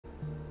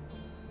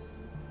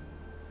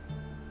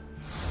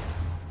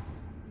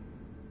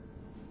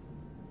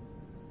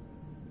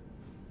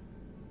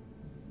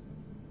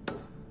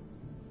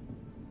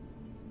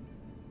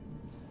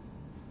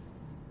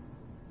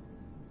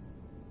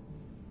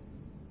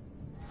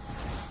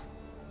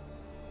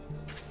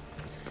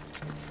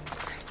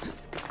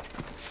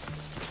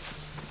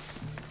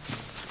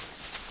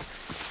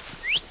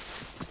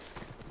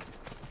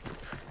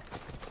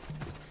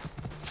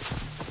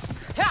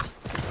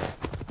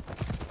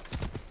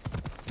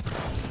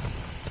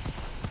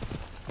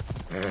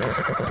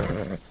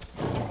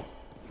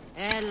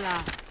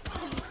Ella.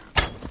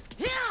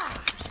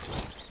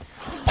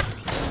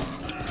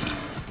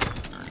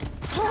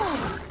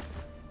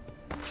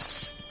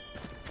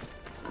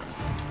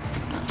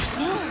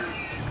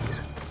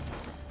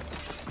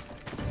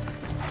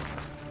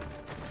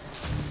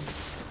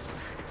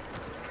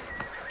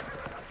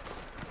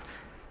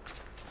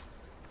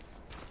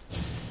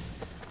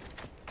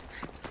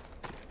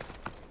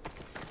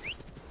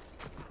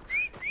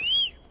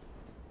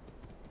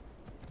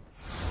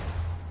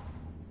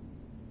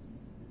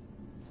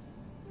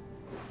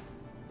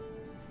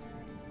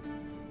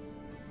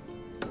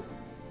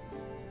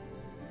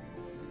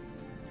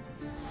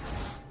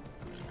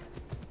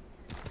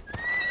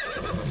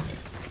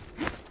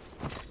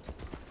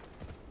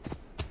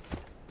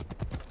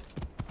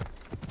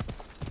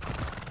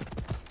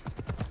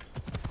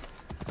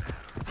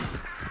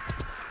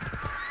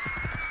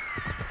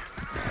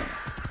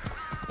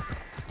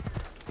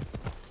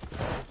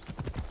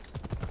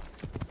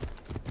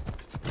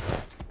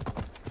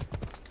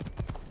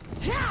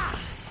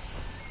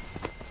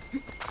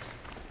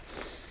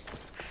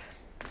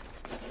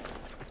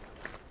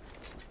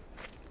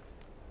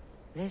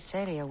 This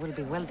area will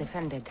be well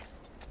defended.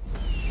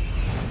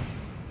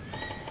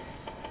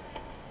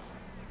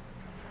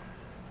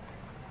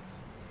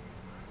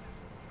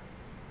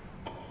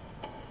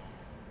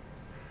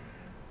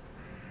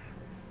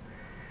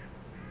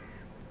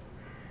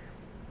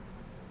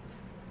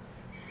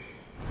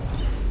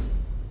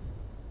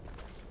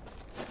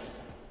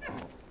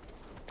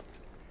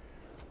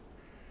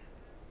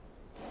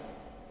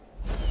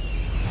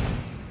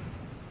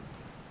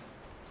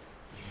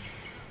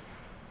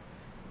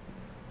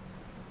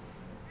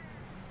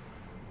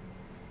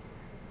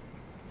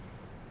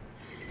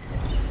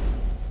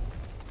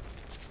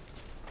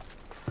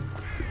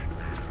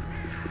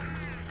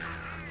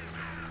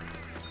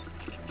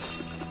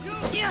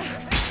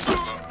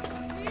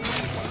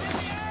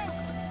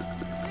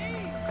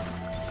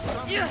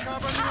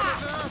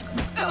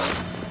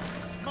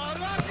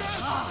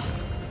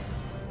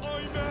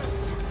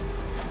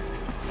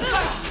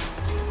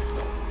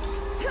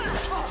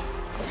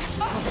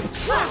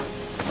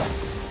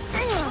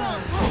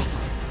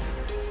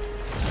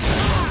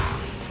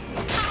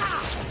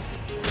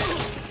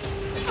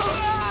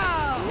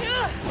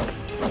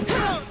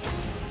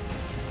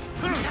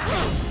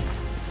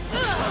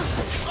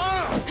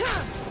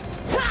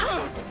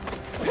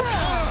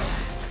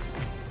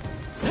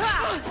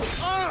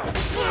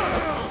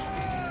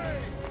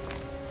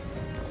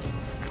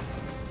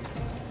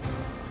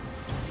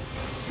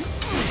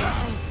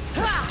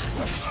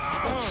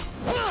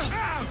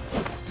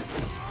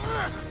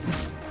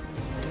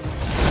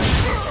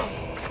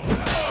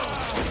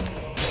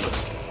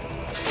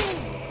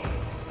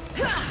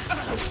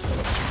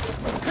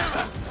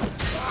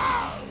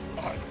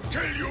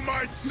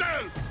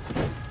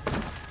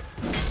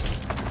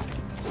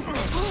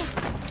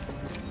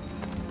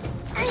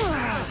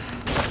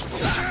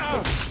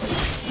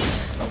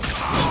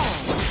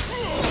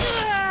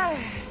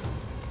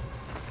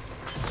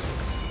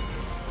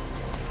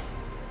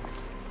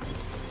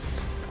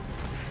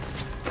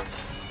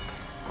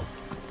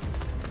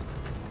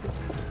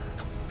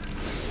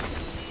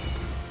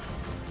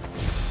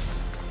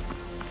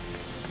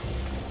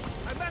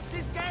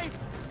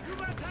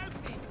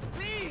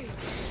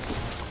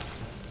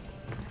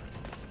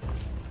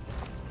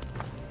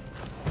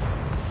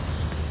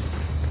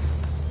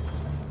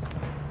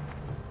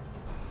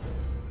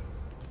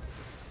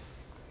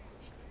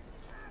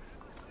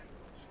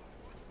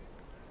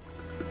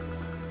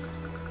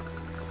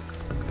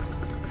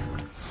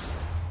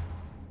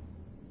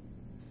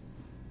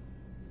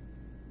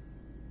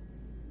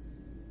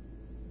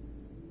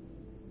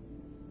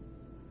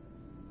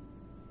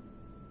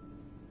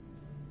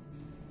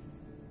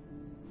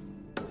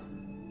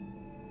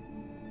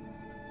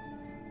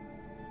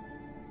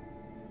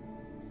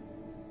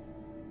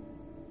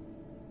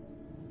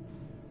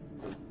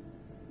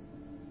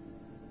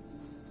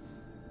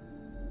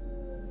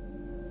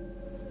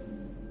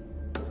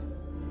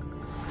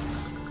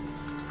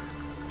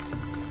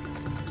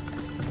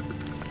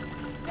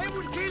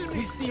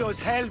 Phaistos,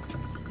 help!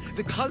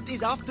 The cult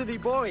is after the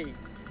boy.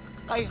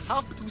 I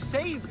have to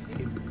save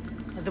him.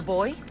 The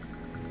boy?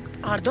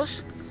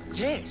 Ardos?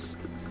 Yes.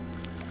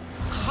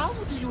 How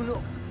do you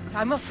know?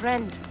 I'm a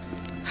friend.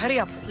 Hurry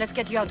up, let's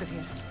get you out of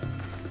here.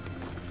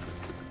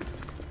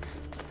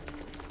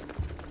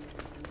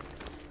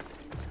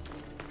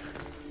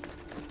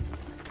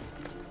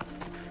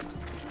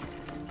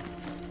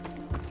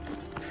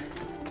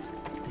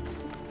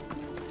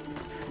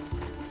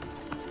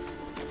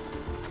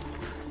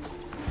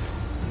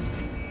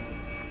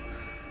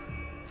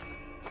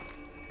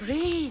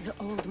 Breathe,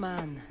 old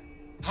man.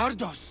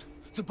 Ardos,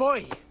 the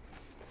boy.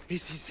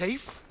 Is he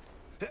safe?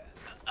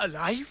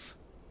 Alive?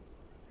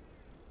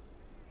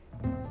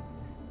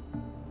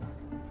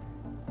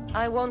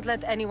 I won't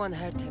let anyone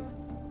hurt him.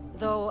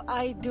 Though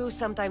I do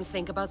sometimes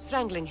think about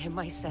strangling him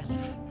myself.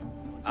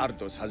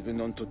 Ardos has been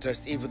known to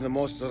test even the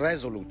most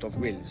resolute of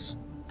wills.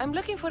 I'm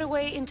looking for a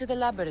way into the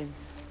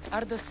labyrinth.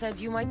 Ardo said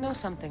you might know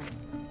something.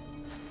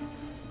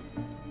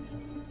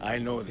 I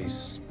know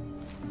this.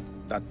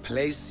 That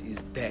place is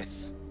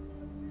death.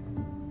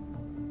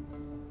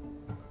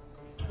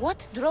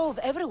 What drove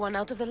everyone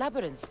out of the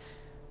labyrinth?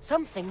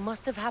 Something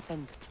must have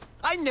happened.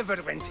 I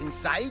never went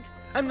inside.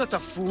 I'm not a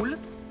fool.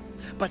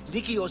 But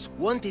Nikios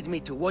wanted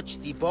me to watch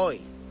the boy.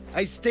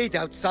 I stayed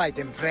outside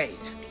and prayed.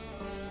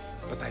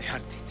 But I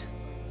heard it.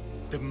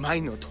 The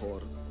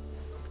Minotaur.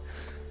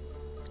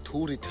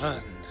 Two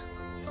returned.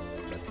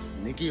 But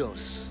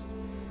Nikios...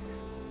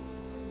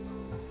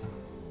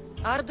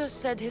 Ardo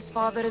said his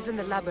father is in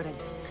the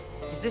labyrinth.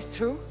 Is this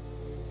true?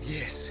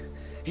 Yes.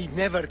 He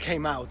never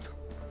came out.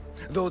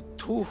 Though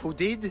two who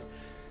did...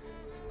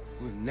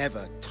 will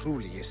never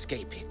truly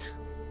escape it.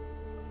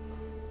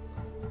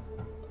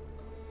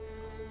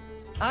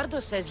 Ardo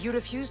says you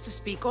refuse to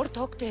speak or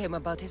talk to him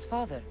about his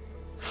father.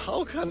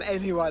 How can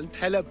anyone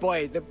tell a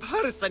boy the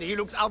person he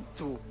looks up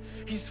to,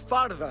 his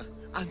father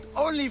and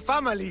only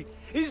family,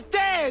 is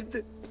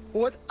dead?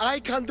 What I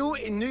can do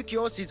in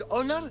Nikios'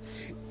 honor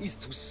is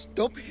to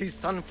stop his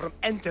son from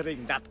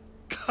entering that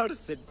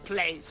cursed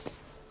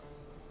place.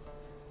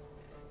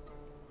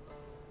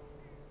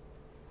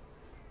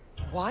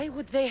 Why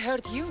would they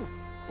hurt you?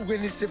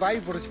 When the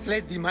survivors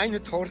fled the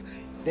Minotaur,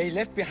 they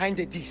left behind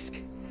a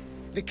disc.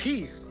 The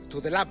key to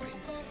the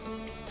labyrinth.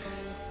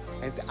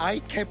 And I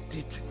kept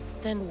it.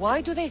 Then why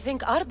do they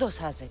think Ardos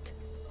has it?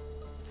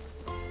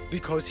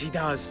 Because he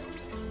does.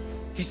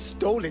 He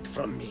stole it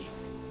from me.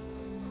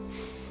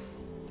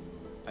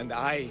 And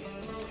I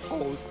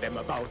told them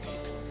about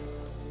it.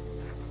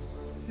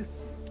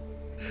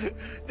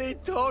 They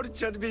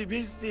tortured me,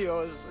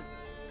 Misthios.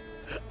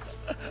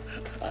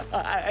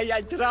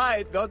 I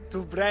tried not to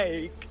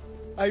break.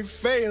 I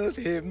failed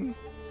him.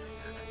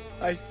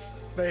 I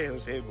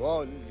failed him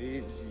all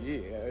these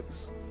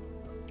years.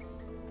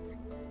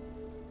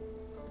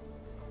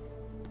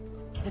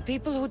 The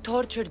people who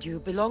tortured you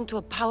belong to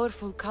a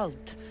powerful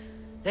cult.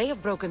 They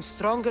have broken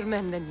stronger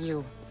men than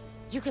you.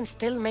 You can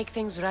still make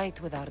things right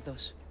with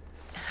Ardos.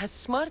 As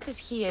smart as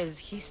he is,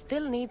 he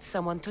still needs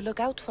someone to look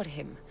out for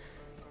him.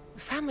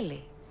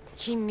 Family.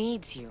 He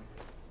needs you.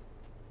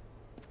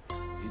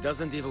 He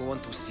doesn't even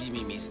want to see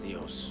me,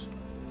 Misthios.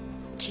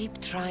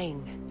 Keep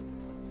trying.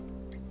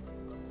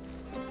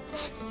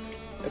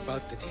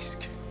 About the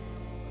disc.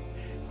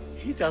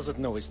 He doesn't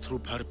know his true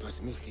purpose,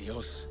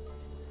 Misthios.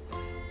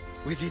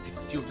 With it,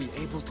 you'll be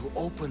able to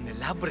open the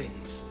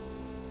labyrinth.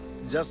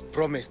 Just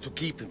promise to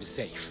keep him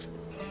safe.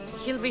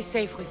 He'll be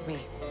safe with me.